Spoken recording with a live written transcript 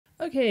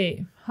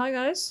Okay, hi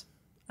guys.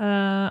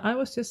 I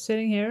was just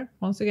sitting here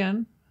once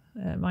again,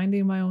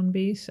 minding my own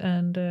bees,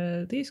 and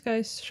these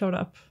guys showed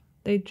up.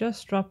 They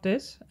just dropped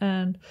this,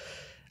 and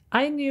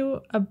I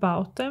knew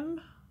about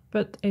them,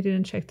 but I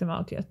didn't check them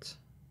out yet.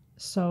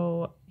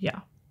 So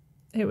yeah,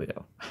 here we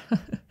go.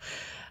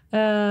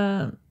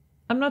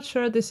 I'm not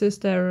sure this is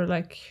their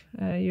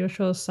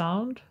usual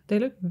sound. They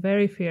look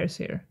very fierce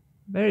here,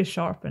 very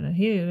sharp, and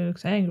he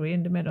looks angry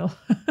in the middle.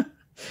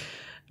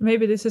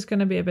 Maybe this is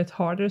going to be a bit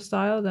harder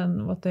style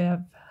than what they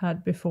have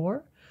had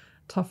before.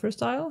 Tougher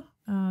style.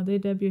 They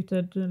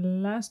debuted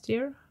last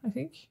year, I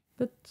think.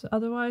 But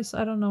otherwise,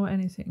 I don't know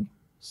anything.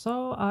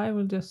 So I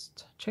will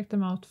just check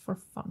them out for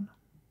fun.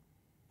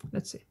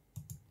 Let's see.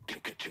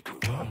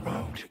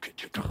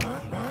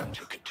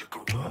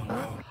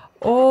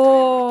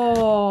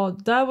 Oh,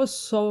 that was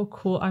so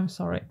cool. I'm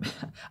sorry.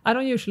 I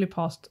don't usually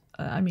pause,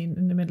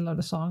 in the middle of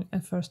the song the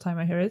first time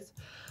I hear it.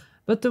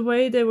 But the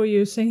way they were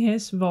using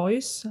his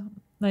voice,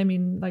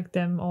 like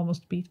them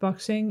almost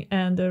beatboxing,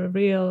 and the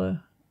real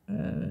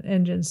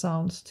engine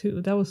sounds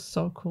too. That was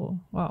so cool.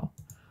 Wow.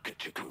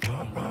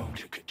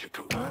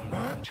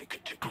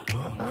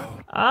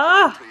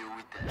 Ah!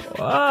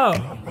 Wow.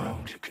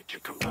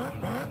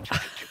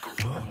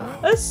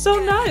 That's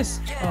so nice.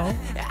 Oh.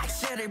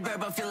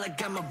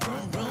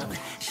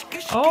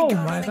 Oh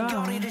my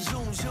god.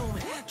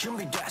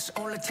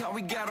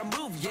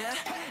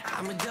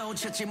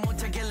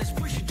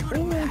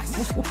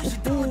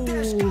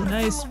 Ooh,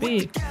 nice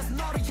beat.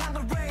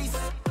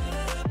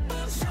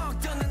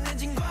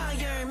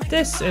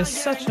 This is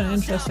such an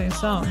interesting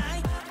sound.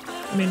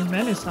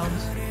 Many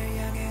sounds.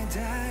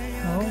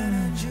 Oh.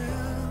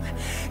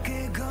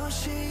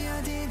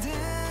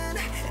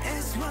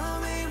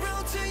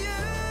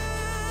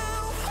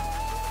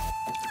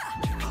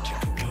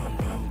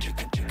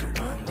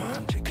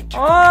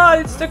 Oh,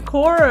 it's the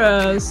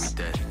chorus!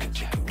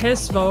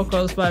 His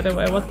vocals, by the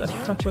way, what the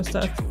fuck was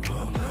that?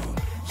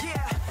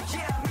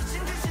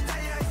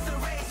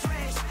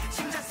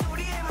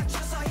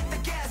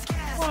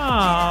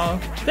 Wow,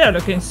 they're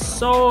looking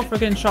so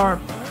freaking sharp.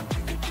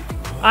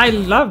 I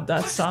love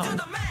that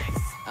sound.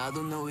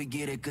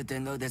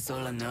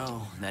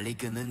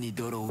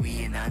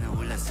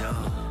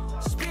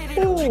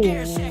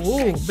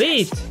 Ooh,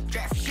 beat!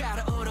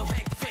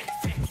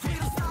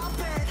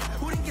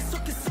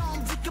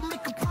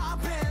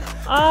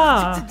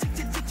 Ah,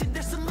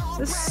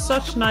 this is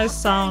such nice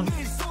sound.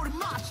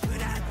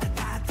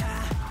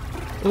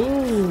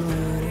 Ooh,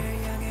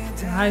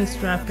 nice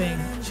rapping.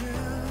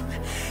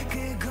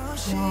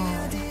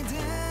 Wow.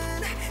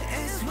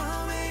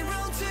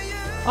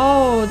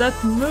 Oh, that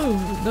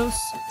move, those.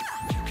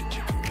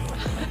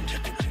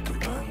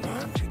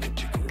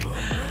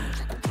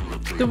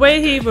 The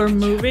way he were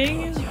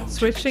moving,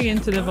 switching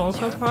into the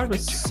vocal part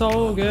was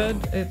so good.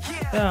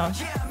 Yeah.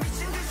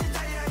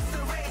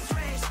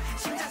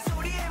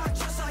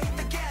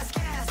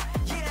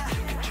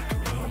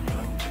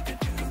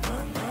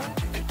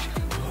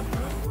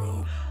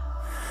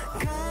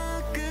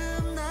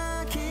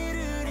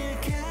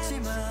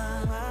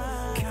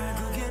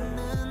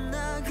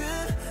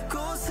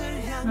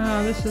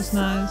 Oh, this is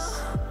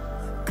nice.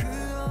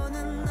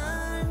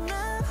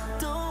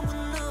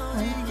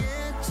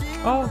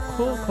 Oh,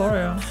 cool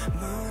choreo.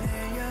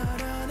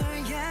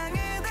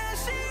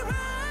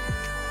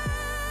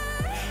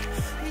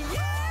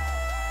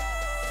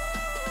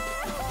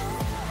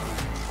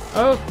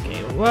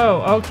 Okay,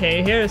 whoa,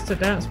 okay, here's the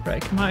dance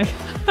break, my.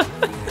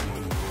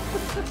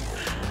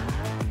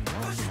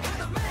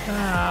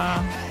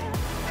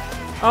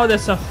 Oh,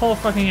 there's a whole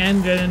fucking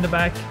engine in the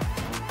back.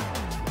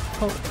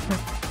 Oh.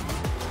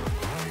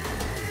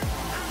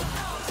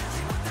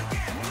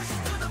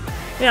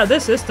 Yeah,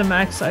 this is the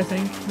max, I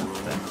think.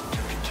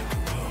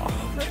 Oh,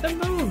 look at the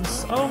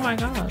moves! Oh my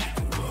god.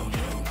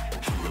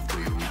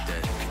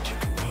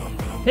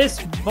 His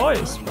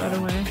voice, by the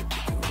way.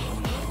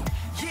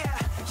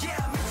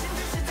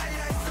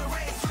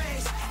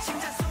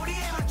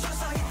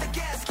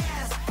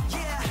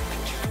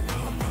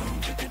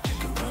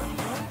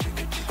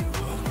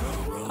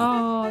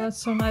 Oh,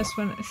 that's so nice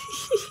when.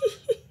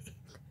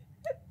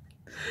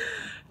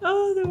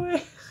 Oh, the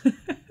way.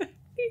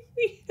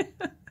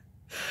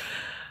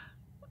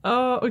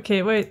 Oh,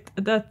 okay, wait.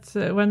 That's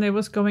when it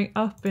was going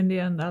up in the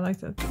end. I like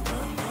that.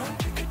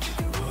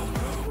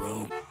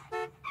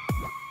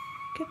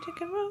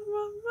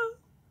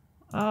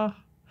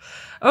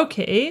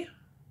 Okay.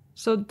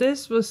 So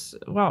this was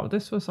wow.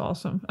 This was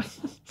awesome.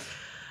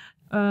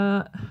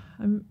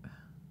 I'm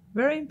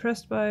very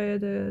impressed by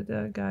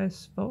the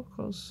guy's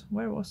vocals.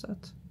 Where was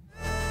that?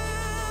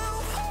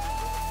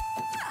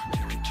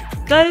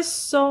 That is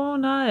so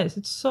nice.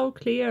 It's so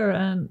clear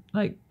and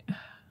like.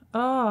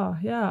 Oh,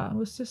 yeah, it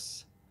was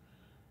just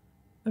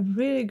a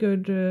really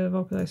good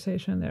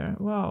vocalization there.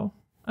 Wow.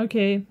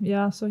 Okay,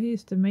 yeah, so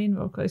he's the main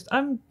vocalist.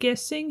 I'm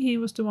guessing he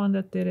was the one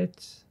that did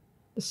it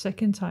the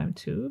second time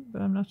too,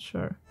 but I'm not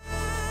sure.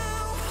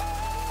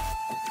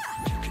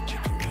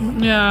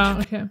 Yeah,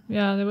 okay.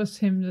 Yeah, there was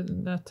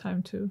him that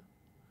time too.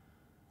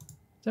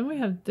 Then we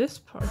have this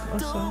part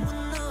also.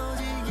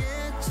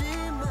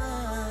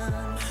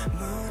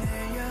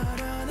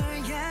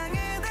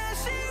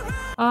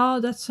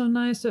 Oh, that's so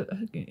nice. The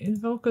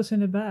vocals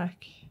in the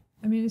back.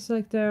 I mean, it's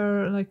like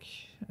they're like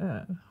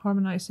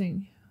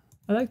harmonizing.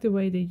 I like the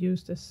way they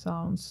use the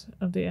sounds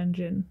of the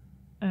engine,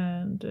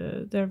 and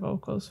their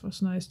vocals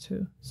was nice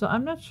too. So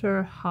I'm not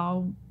sure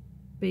how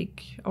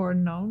big or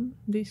known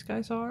these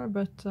guys are,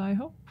 but I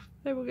hope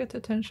they will get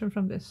attention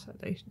from this.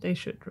 They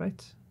should,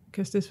 right?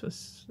 Because it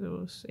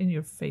was in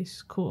your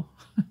face cool.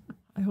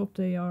 I hope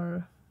they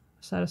are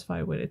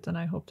satisfied with it, and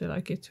I hope they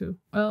like it too.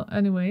 Well,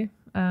 anyway,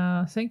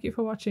 thank you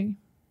for watching,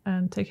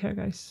 and take care,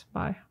 guys.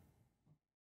 Bye.